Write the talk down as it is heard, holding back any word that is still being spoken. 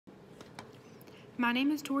My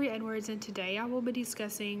name is Tori Edwards, and today I will be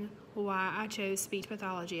discussing why I chose speech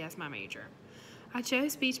pathology as my major. I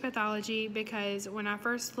chose speech pathology because when I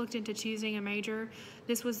first looked into choosing a major,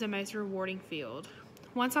 this was the most rewarding field.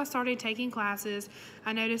 Once I started taking classes,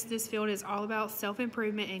 I noticed this field is all about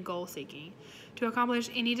self-improvement and goal seeking. To accomplish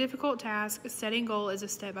any difficult task, setting goal is a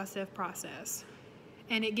step-by-step process,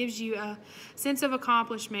 and it gives you a sense of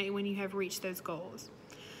accomplishment when you have reached those goals.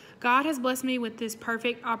 God has blessed me with this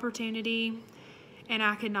perfect opportunity, and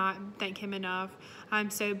I could not thank Him enough. I'm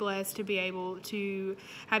so blessed to be able to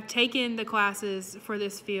have taken the classes for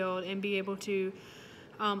this field and be able to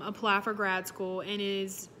apply for grad school, and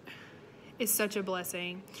is such a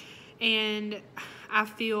blessing. And I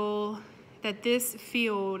feel that this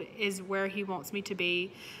field is where He wants me to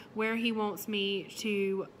be, where He wants me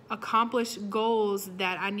to accomplish goals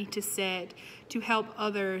that I need to set to help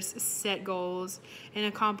others set goals and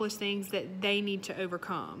accomplish things that they need to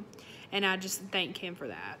overcome. And I just thank Him for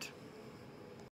that.